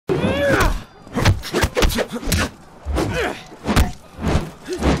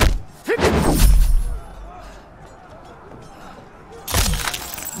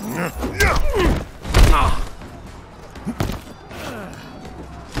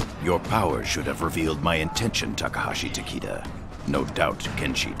Your power should have revealed my intention, Takahashi Takeda. No doubt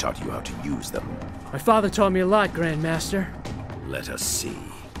Kenshi taught you how to use them. My father taught me a lot, Grandmaster. Let us see.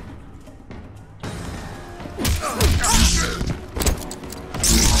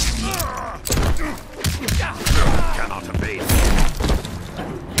 Cannot evade.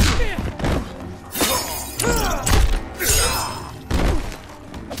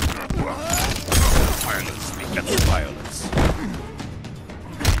 Violence begets violence.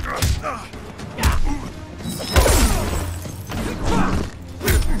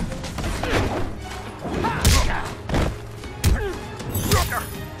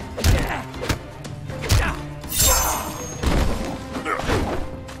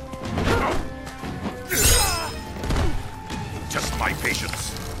 Test my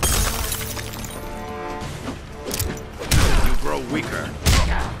patience. You grow weaker.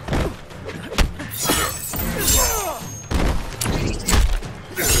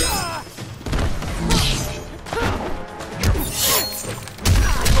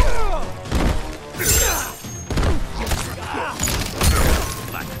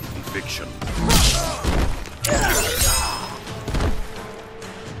 Lack conviction.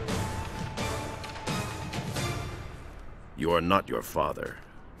 You are not your father.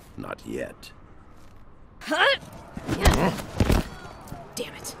 Not yet.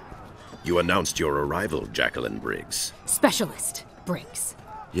 Damn it. You announced your arrival, Jacqueline Briggs. Specialist Briggs.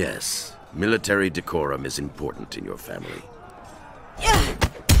 Yes, military decorum is important in your family.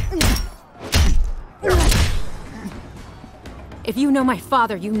 If you know my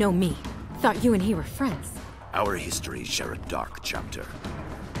father, you know me. Thought you and he were friends. Our histories share a dark chapter.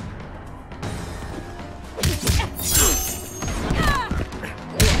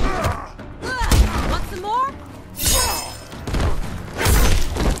 Want some more?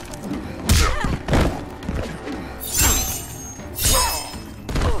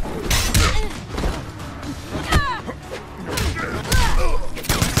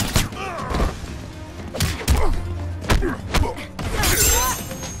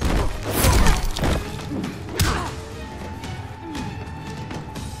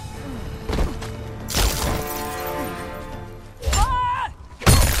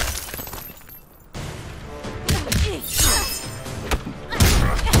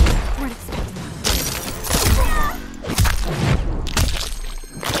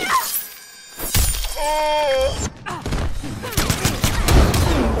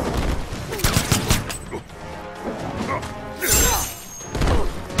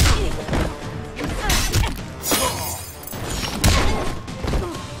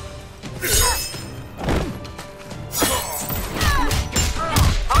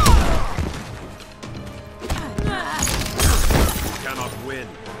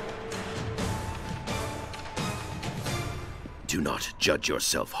 Do not judge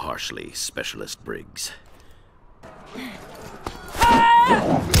yourself harshly, Specialist Briggs.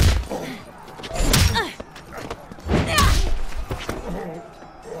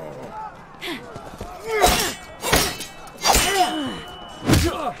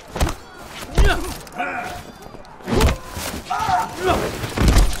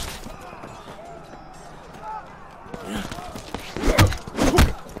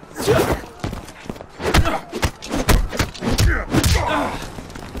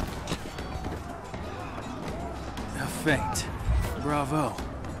 Feint. Bravo.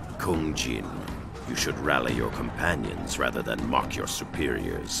 Kung Jin, you should rally your companions rather than mock your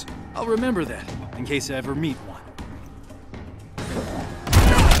superiors. I'll remember that, in case I ever meet one.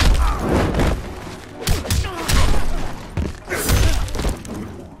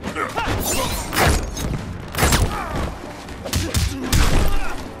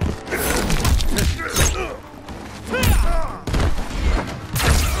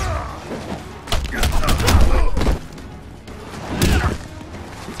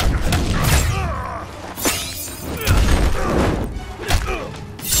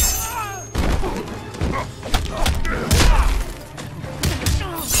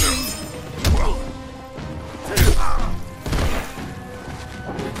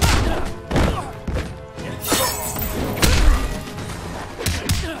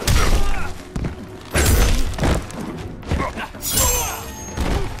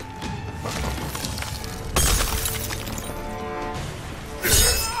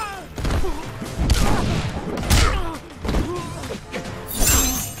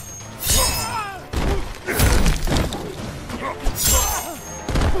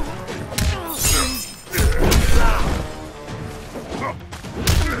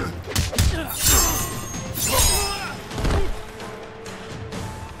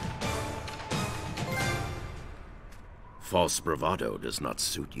 False bravado does not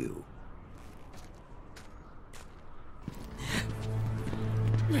suit you.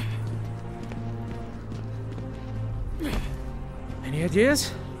 Any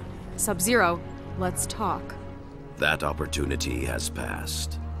ideas? Sub-Zero, let's talk. That opportunity has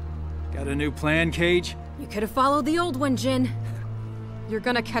passed. Got a new plan, Cage? You could have followed the old one, Jin. You're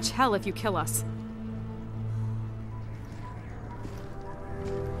gonna catch hell if you kill us.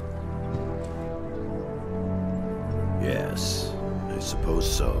 Yes, I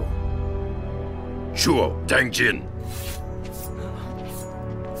suppose so. Shuo Dangjin!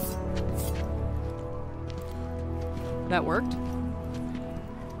 That worked?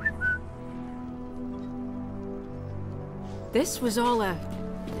 This was all a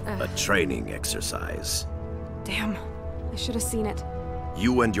training exercise. Damn, I should have seen it.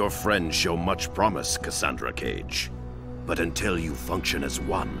 You and your friends show much promise, Cassandra Cage. But until you function as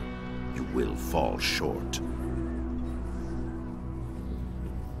one, you will fall short.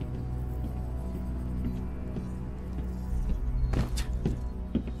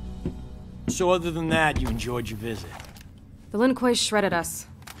 So other than that, you enjoyed your visit? The Lin Kuei shredded us.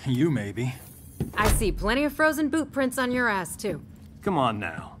 You maybe. I see plenty of frozen boot prints on your ass, too. Come on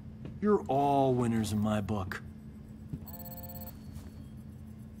now. You're all winners in my book.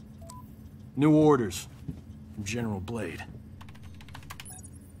 New orders from General Blade.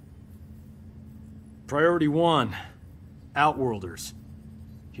 Priority 1, Outworlders.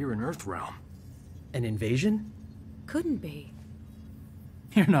 Here in Earthrealm. An invasion? Couldn't be.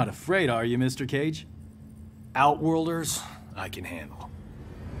 You're not afraid, are you, Mr. Cage? Outworlders, I can handle.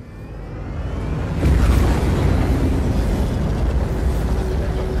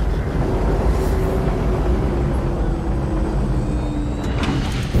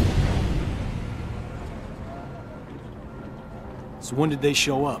 So when did they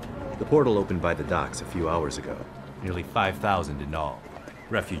show up? The portal opened by the docks a few hours ago. Nearly 5,000 in all.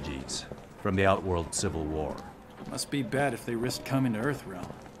 Refugees from the Outworld Civil War. Must be bad if they risked coming to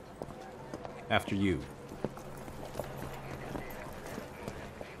Earthrealm. After you.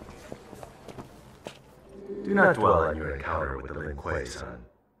 Do not dwell on your encounter with the Lin Kuei, son.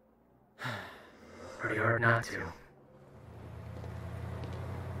 Pretty hard not to.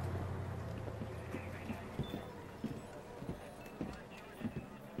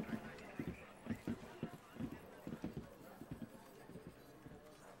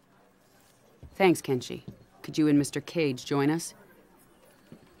 Thanks, Kenshi. Could you and Mr. Cage join us?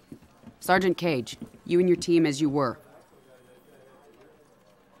 Sergeant Cage, you and your team as you were.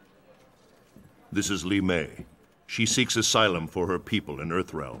 This is Li Mei. She seeks asylum for her people in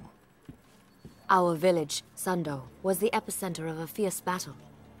Earthrealm. Our village, Sundo, was the epicenter of a fierce battle.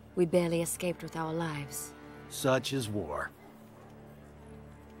 We barely escaped with our lives. Such is war.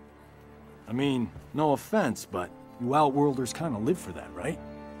 I mean, no offense, but you Outworlders kind of live for that, right?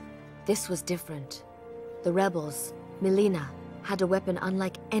 This was different. The rebels, Melina, had a weapon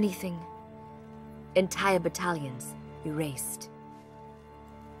unlike anything. Entire battalions erased.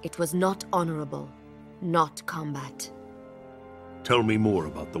 It was not honorable, not combat. Tell me more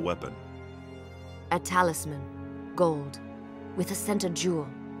about the weapon. A talisman, gold, with a center jewel.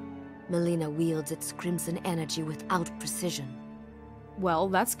 Melina wields its crimson energy without precision. Well,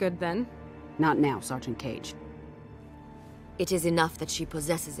 that's good then. Not now, Sergeant Cage. It is enough that she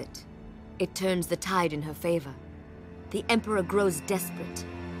possesses it. It turns the tide in her favor. The Emperor grows desperate,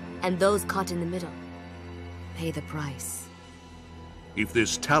 and those caught in the middle pay the price. If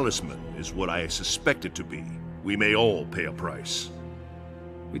this talisman is what I suspect it to be, we may all pay a price.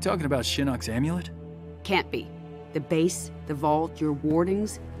 We talking about Shinnok's amulet? Can't be. The base, the vault, your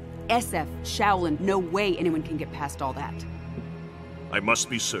wardings. SF, Shaolin, no way anyone can get past all that. I must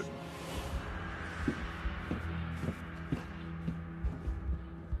be certain.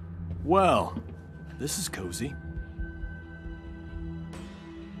 Well, this is cozy.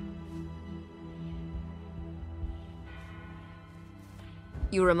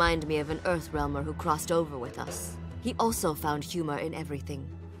 You remind me of an Earthrealmer who crossed over with us. He also found humor in everything.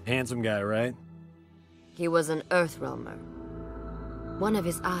 Handsome guy, right? He was an Earthrealmer. One of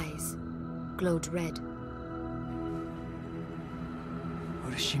his eyes glowed red.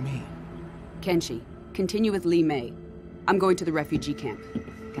 What does she mean? Kenshi, continue with Li Mei. I'm going to the refugee camp.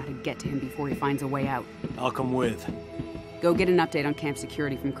 Gotta get to him before he finds a way out. I'll come with. Go get an update on camp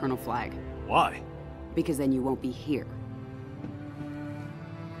security from Colonel Flagg. Why? Because then you won't be here.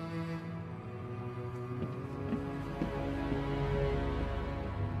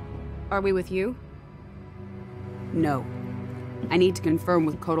 Are we with you? No. I need to confirm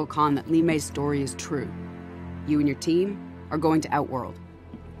with Kotal Khan that Li Mei's story is true. You and your team are going to Outworld.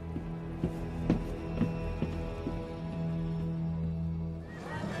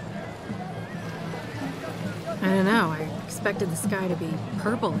 don't know, I expected the sky to be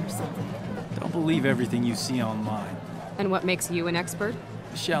purple or something. Don't believe everything you see online. And what makes you an expert?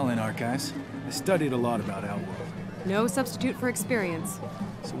 The Shaolin Archives. I studied a lot about Outworld. No substitute for experience.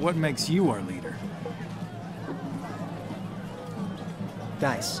 So what makes you our leader?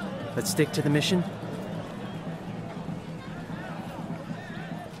 Guys, let's stick to the mission.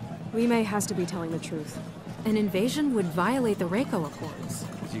 Li Mei has to be telling the truth. An invasion would violate the Reiko Accords.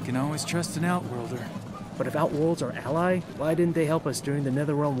 You can always trust an Outworlder. But if Outworld's our ally, why didn't they help us during the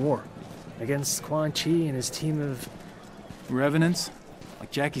Netherrealm War? Against Quan Chi and his team of... Revenants? Like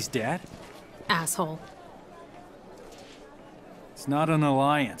Jackie's dad? Asshole. It's not an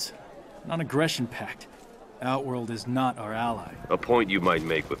alliance. Non-aggression pact. Outworld is not our ally. A point you might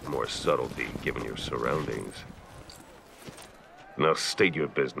make with more subtlety, given your surroundings. Now state your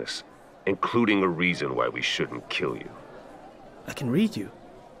business, including a reason why we shouldn't kill you. I can read you.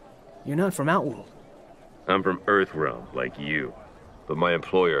 You're not from Outworld. I'm from Earthrealm, like you. But my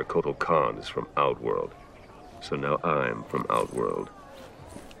employer, Kotal Khan, is from Outworld. So now I'm from Outworld.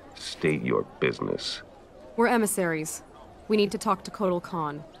 State your business. We're emissaries. We need to talk to Kotal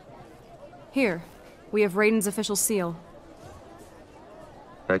Khan. Here, we have Raiden's official seal.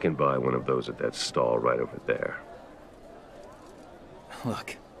 I can buy one of those at that stall right over there.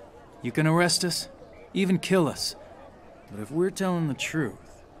 Look, you can arrest us, even kill us. But if we're telling the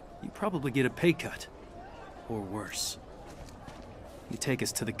truth, you probably get a pay cut. Or worse. You take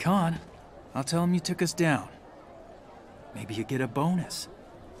us to the Khan, I'll tell him you took us down. Maybe you get a bonus.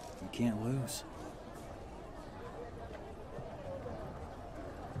 You can't lose.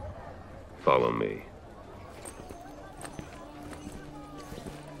 Follow me.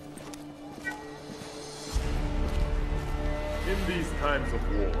 In these times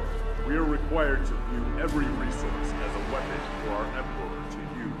of war, we are required to view every resource as a weapon for our Emperor to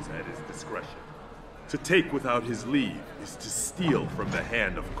use at his discretion. To take without his leave is to steal from the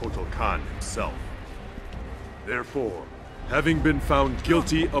hand of Kotal Khan himself. Therefore, having been found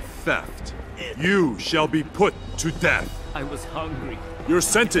guilty of theft, you shall be put to death. I was hungry. Your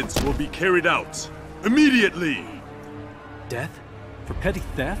sentence will be carried out immediately. Death? For petty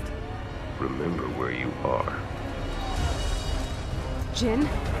theft? Remember where you are. Jin?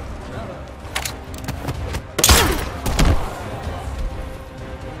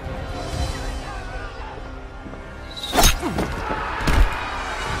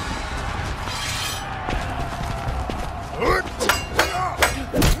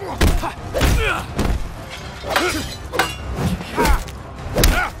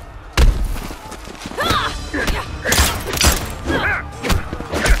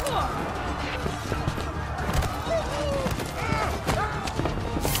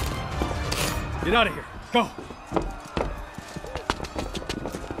 Get out of here. Go.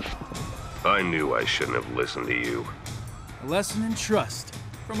 I knew I shouldn't have listened to you. A lesson in trust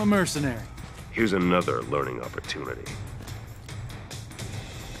from a mercenary. Here's another learning opportunity.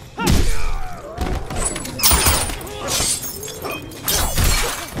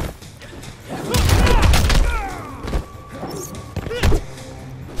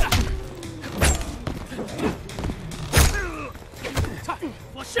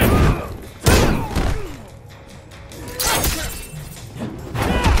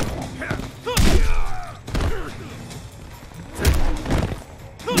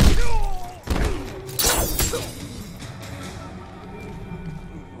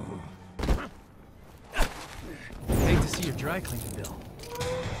 Hate to see your dry cleaning bill.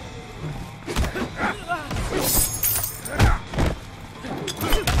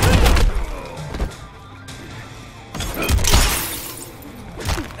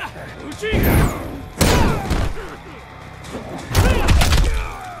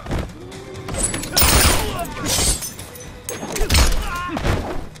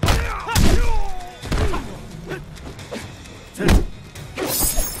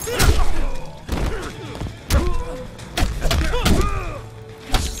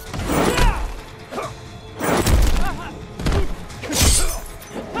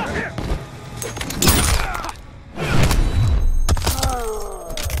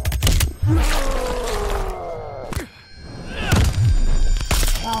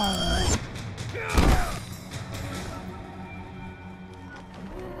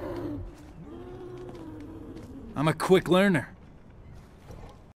 I'm a quick learner.